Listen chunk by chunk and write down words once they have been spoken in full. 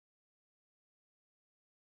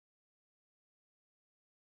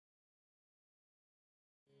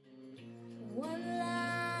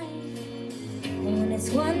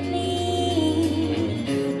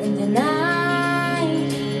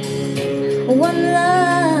one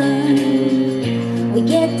love, we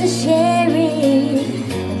get to share it.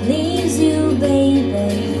 It leaves you, baby,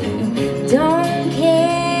 don't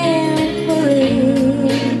care for it.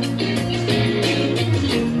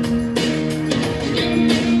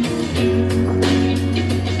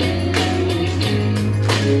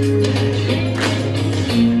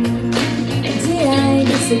 Did I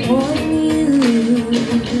disappoint you,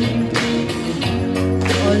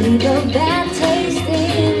 or leave a bad taste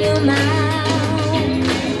in your mouth?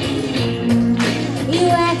 You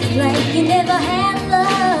act like you never had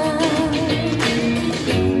love,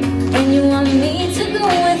 and you want me to go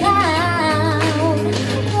without.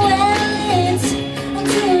 Well, it's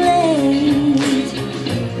too late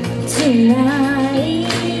tonight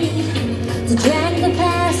to drag the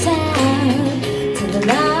past out to the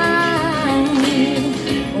light.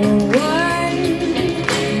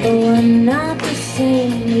 One not the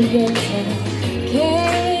same. We get to carry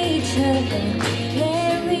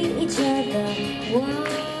each other one.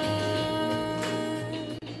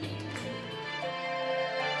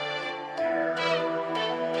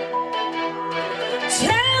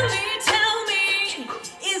 Tell me,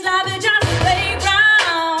 is life just a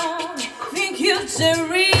playground? Think you're so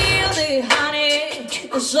really, honey,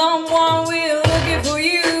 someone will looking for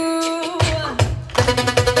you.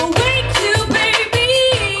 Awake you, baby,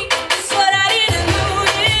 that's what I didn't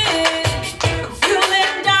notice.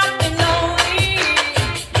 Feeling dark and lonely,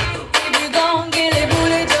 if you gon' get a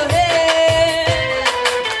bullet to your head.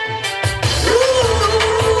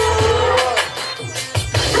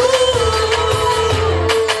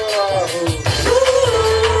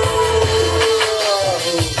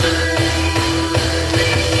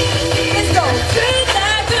 Let's go.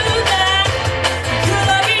 Do that, good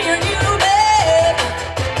luck in your new bed.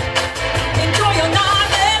 Enjoy your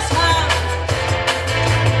nightless time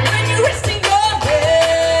when you're resting your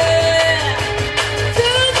head. Do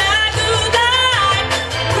that,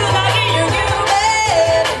 good luck in your new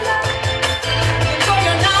bed. Enjoy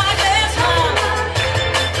your nightless time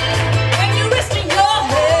when you're resting your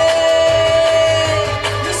head.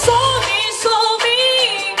 You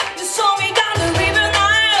saw me down the river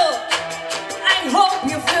Nile. I hope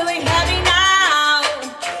you're feeling happy now,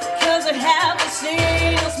 'cause I haven't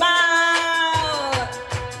seen a smile.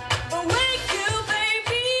 Awake you,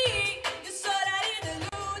 baby, you saw that in the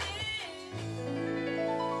looting.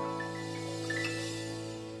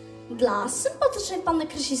 Dla sympatycznej panny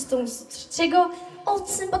Krysi z Tomisu trzeciego od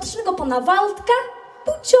sympatycznego pana Waldka,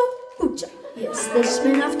 pucio, pucio.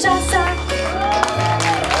 Jesteśmy na wczasach,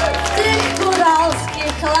 w tych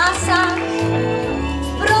góralskich lasach,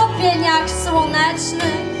 w promieniach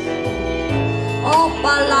słonecznych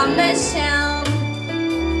opalamy się.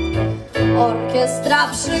 Orkiestra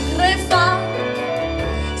przygrywa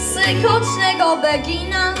psychocznego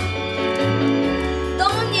begina, to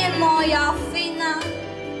nie moja wina,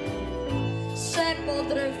 że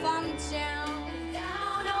podrywam cię.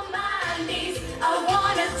 Down on my knees, I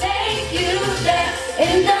wanna take you there.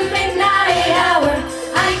 In the midnight hour,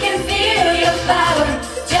 I can feel your power.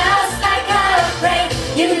 Just like I pray,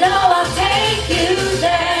 you know I'll take you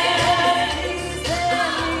there.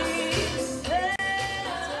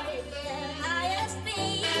 Highest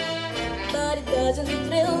beat, but it doesn't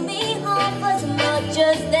thrill me half as much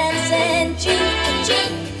as dancing cheek to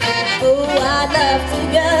cheek. Oh, I'd love to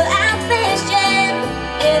go out fishing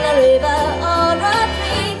in a river or a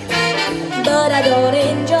creek, but I don't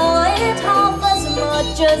enjoy it half as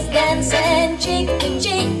much as dancing cheek to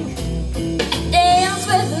cheek. Dance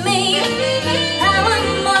with me, how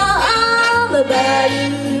I'm all about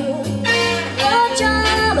you. Your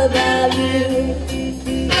charm about you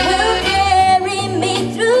will carry me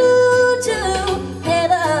through to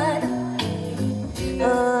heaven.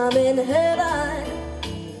 I'm in heaven,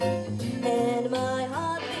 and my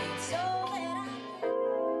heart beats so that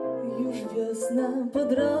Już wiosna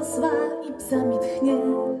podrosła i psami tchnie.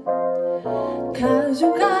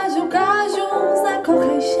 Kaziu, Kaziu, Kaziu,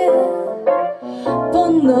 zakochaj się. Po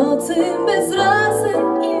nocy bez rosy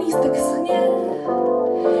i listek schnie.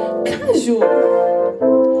 Kaziu,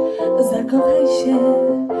 zakochaj się.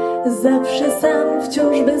 Zawsze sam,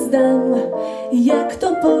 wciąż bez dam. Jak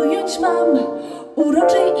to pojąć mam?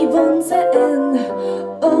 Uroczej Iwonce N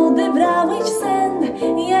odebrałeś sen.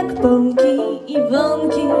 Jak pąki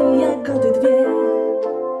Iwonki, jagody dwie.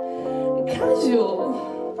 Kaziu,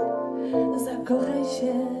 zakochaj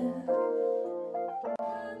się.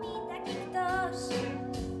 mi taki ktoś,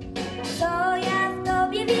 co ja w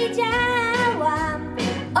tobie widziałam.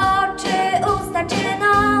 Oczy, usta czy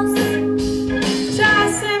nos.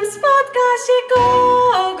 Czasem spotka się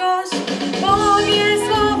kogoś, powie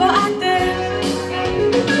słowo, a ty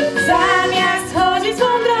zamiast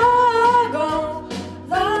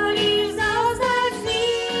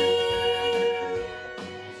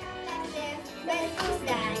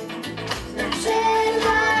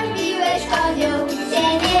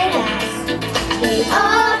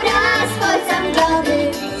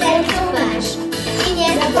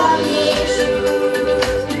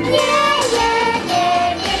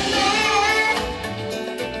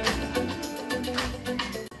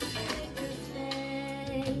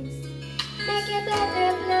a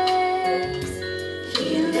better place.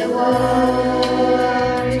 Heal the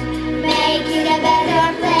world, make it a better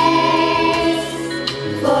place.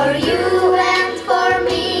 For you and for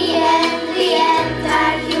me and the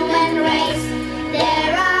entire human race.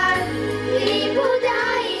 There are people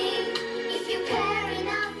dying if you care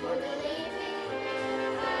enough for the living.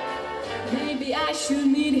 Maybe I should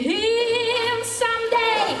meet him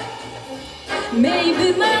someday. Maybe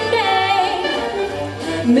Monday,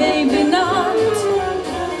 maybe not.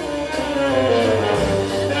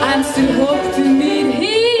 I'm still hope to meet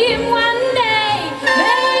him one day.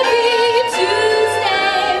 Maybe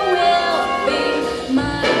Tuesday will be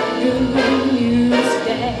my good news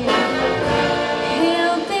day.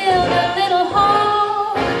 He'll build a little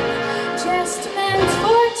home just meant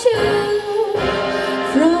for two,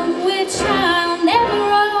 from which I'll never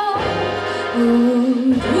roam.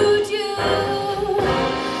 Would you?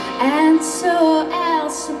 And so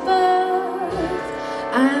else above,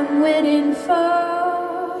 I'm waiting for.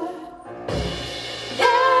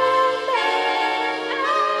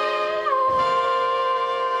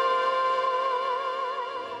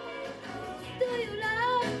 Do you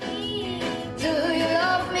love me? Do you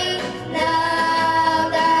love me now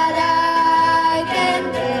that I can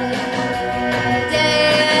dance?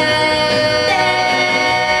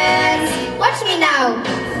 Watch me now.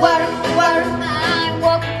 Work, work, I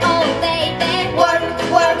work all day, work,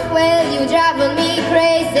 work. Will you drive me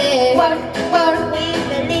crazy? Work, work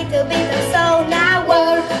with a little bit of soul. Now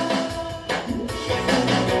work.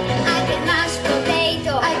 I can mash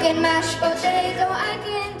potato. I can mash potato. I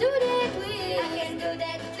can do that with. I can do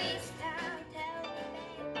that twist.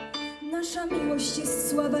 Nasza miłość jest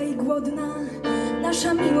słaba i głodna.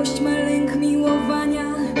 Nasza miłość ma lęk miłowania.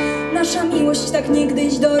 Nasza miłość tak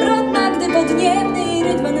niegdyś dorodna, gdy podniebny jej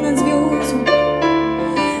rydwan nas wiózł.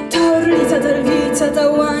 Ta orlica, ta lwica, ta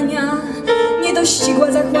łania,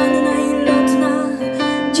 niedościgła, zachłanna i lotna.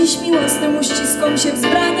 Dziś miłosnym uściskom się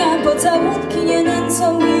wzbrania, pocałunki nie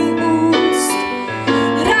nęcą jej ust.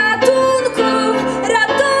 Ratunku,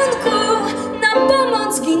 ratunku, na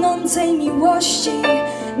pomoc ginącej miłości.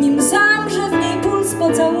 Nim zamrze w niej puls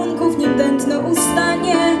pocałunków, nim tętno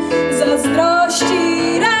ustanie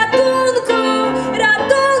zazdrości. Ratunku,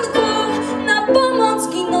 ratunku, na pomoc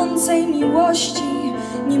ginącej miłości.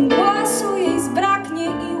 Nim głosu jej zbraknie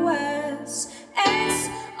i łez. SOS.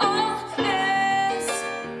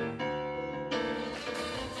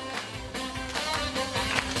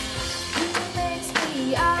 It makes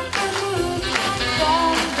me out the mood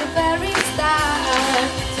from the very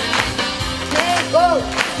start. Hey, going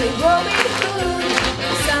through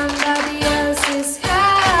somebody else's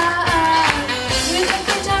heart. You think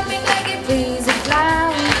you're jumping like a crazy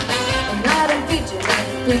clown, and not a pigeon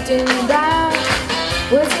pretending down.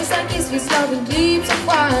 Words is like kiss with love and leaves of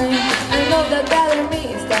wine. I know that better me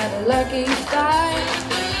is that a lucky find.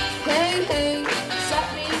 Hey, hey, set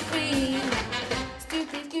me free.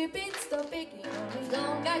 Stupid Cupid, stop picking on me.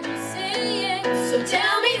 Don't got you saying, so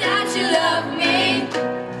tell me that you love me.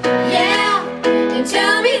 Yeah, and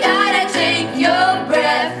tell me that I take your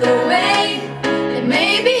breath away. And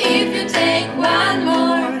maybe if you take one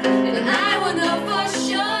more, then I will know for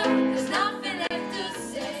sure. There's nothing left to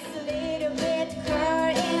say. It's a little bit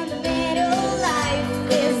hard in the middle. Life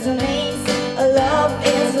is amazing. Love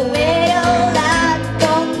is a little. I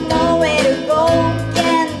don't know where to go.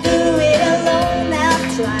 Can't do it alone. I've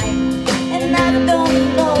tried, and I don't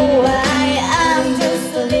know why. I'm just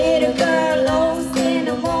a little girl lost in a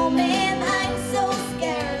moment. I'm so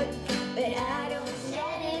scared, but I don't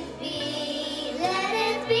let it be. Let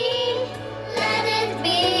it be. Let it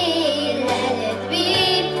be. Let it be.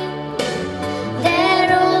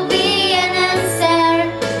 There'll be an answer.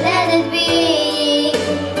 Let it be.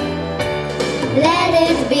 Let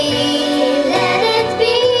it be. Let it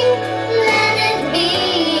be. Let it be.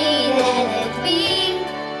 Let it be.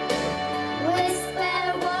 Whisper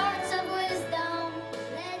words of wisdom.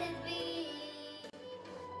 Let it be.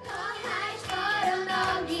 Kochaj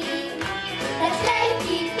czworonogi, lecz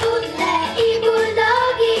lejki, pudle i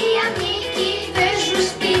bulldogi, jamniki, wyżusz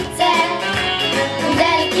pizzę,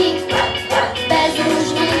 pudelki, bez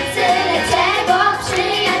różnicy, lecego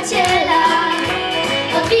przyjaciela,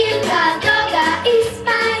 od wilka, doga i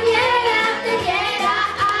spaniela, teniera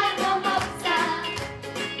albo mopca,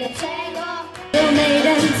 lepszego. Donate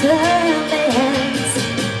and turn their hands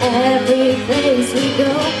every place we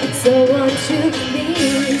go, so won't you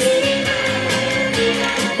please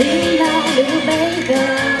be my little baby?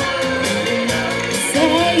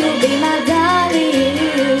 Say you'll be my darling,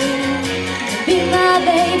 be my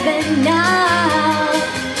baby now.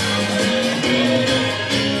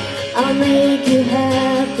 I'll make you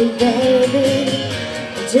happy, baby.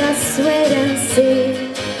 Just wait and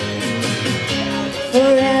see.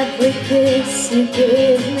 For every kiss you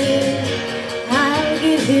give me, I'll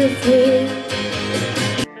give you 3.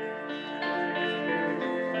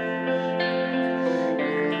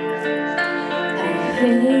 I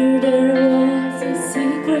hear there was a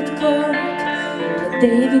secret chord that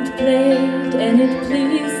David played and it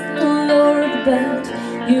pleased the Lord, but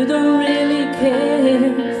you don't really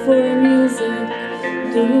care for music,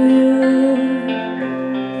 do you?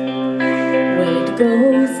 Well, it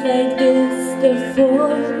goes like this: the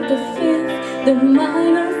 4th, the 5th, the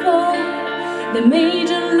minor fall, the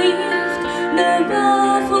major lift, the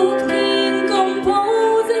baffled key.